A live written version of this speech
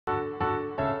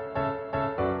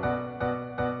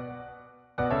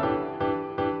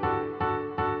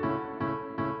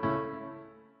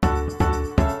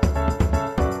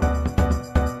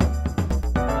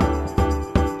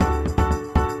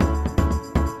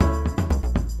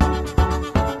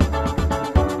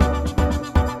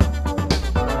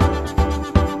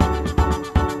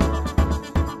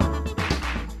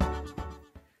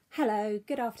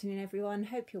afternoon everyone,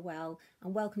 hope you're well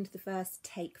and welcome to the first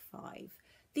Take 5.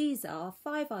 These are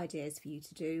 5 ideas for you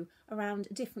to do around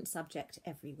a different subject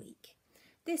every week.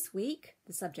 This week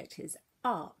the subject is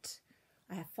art.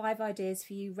 I have 5 ideas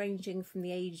for you ranging from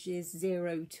the ages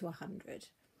 0 to 100.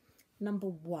 Number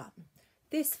 1.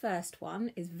 This first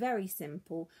one is very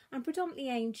simple and predominantly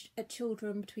aimed at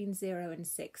children between 0 and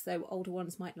 6, though older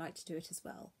ones might like to do it as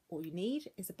well. All you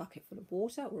need is a bucket full of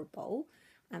water or a bowl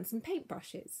and some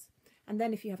paintbrushes. And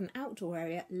then if you have an outdoor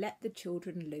area, let the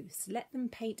children loose. Let them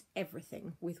paint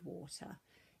everything with water.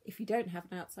 If you don't have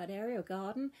an outside area or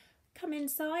garden, come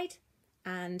inside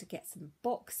and get some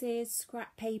boxes,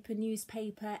 scrap paper,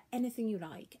 newspaper, anything you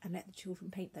like, and let the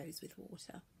children paint those with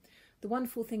water. The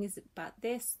wonderful thing is about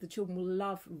this, the children will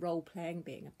love role-playing,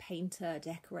 being a painter, a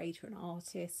decorator, an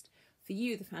artist. For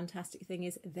you, the fantastic thing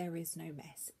is there is no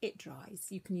mess. It dries.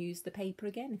 You can use the paper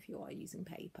again if you are using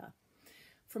paper.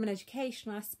 From an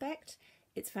educational aspect,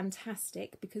 it's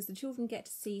fantastic because the children get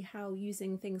to see how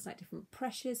using things like different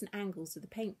pressures and angles of the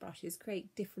paintbrushes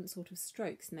create different sort of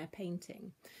strokes in their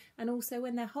painting. And also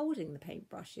when they're holding the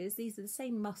paintbrushes, these are the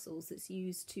same muscles that's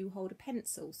used to hold a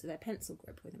pencil, so their pencil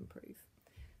grip will improve.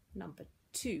 Number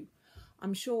 2.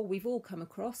 I'm sure we've all come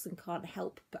across and can't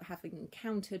help but having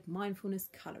encountered mindfulness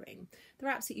colouring. They're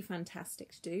absolutely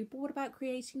fantastic to do, but what about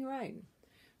creating your own?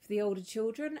 For the older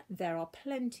children, there are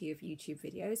plenty of YouTube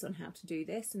videos on how to do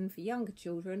this, and for younger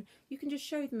children, you can just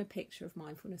show them a picture of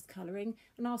mindfulness colouring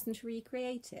and ask them to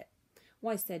recreate it.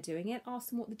 Whilst they're doing it,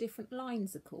 ask them what the different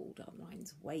lines are called. Are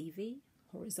lines wavy,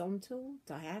 horizontal,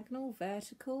 diagonal,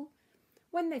 vertical?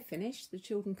 When they finish, the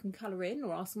children can colour in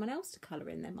or ask someone else to colour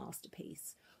in their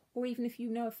masterpiece. Or even if you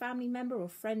know a family member or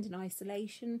friend in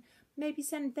isolation, maybe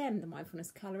send them the mindfulness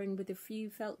colouring with a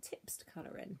few felt tips to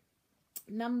colour in.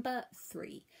 Number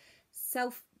 3,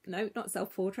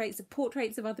 portraits,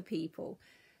 portraits of other people.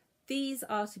 These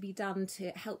are to be done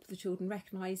to help the children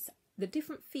recognise the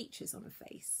different features on a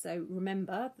face. So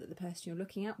remember that the person you're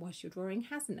looking at whilst you're drawing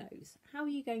has a nose. How are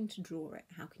you going to draw it?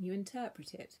 How can you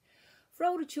interpret it? For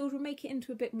older children, make it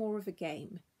into a bit more of a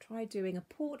game. Try doing a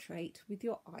portrait with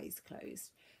your eyes closed.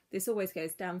 This always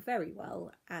goes down very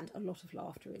well and a lot of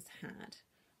laughter is had.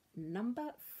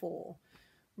 Number 4.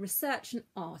 Research an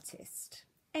artist.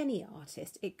 Any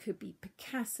artist. It could be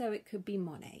Picasso, it could be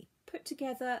Monet. Put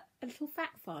together a little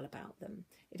fact file about them.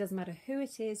 It doesn't matter who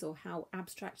it is or how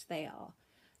abstract they are.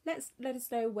 Let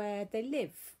us know where they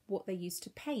live, what they used to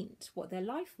paint, what their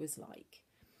life was like.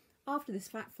 After this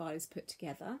fact file is put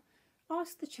together,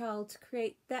 ask the child to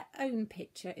create their own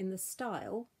picture in the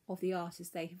style of the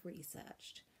artist they have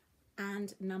researched.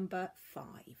 And number 5.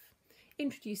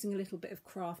 Introducing a little bit of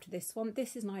craft to this one.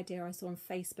 This is an idea I saw on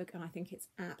Facebook and I think it's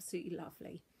absolutely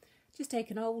lovely. Just take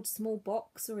an old small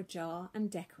box or a jar and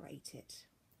decorate it.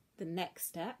 The next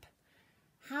step,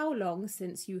 how long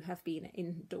since you have been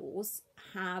indoors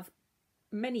have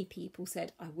many people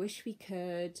said, I wish we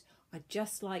could, I'd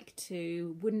just like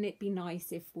to, wouldn't it be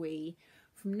nice if we?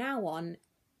 From now on,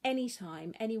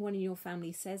 anytime anyone in your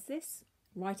family says this,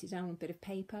 write it down on a bit of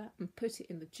paper and put it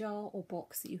in the jar or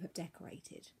box that you have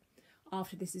decorated.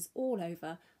 After this is all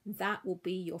over, that will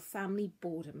be your family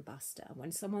boredom buster.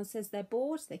 When someone says they're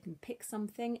bored, they can pick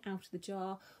something out of the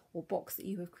jar or box that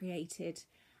you have created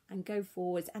and go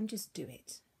forwards and just do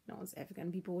it. No one's ever going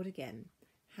to be bored again.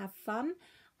 Have fun.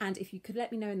 And if you could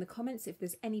let me know in the comments if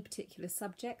there's any particular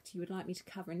subject you would like me to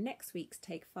cover in next week's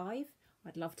Take 5,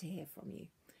 I'd love to hear from you.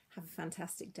 Have a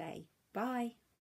fantastic day. Bye.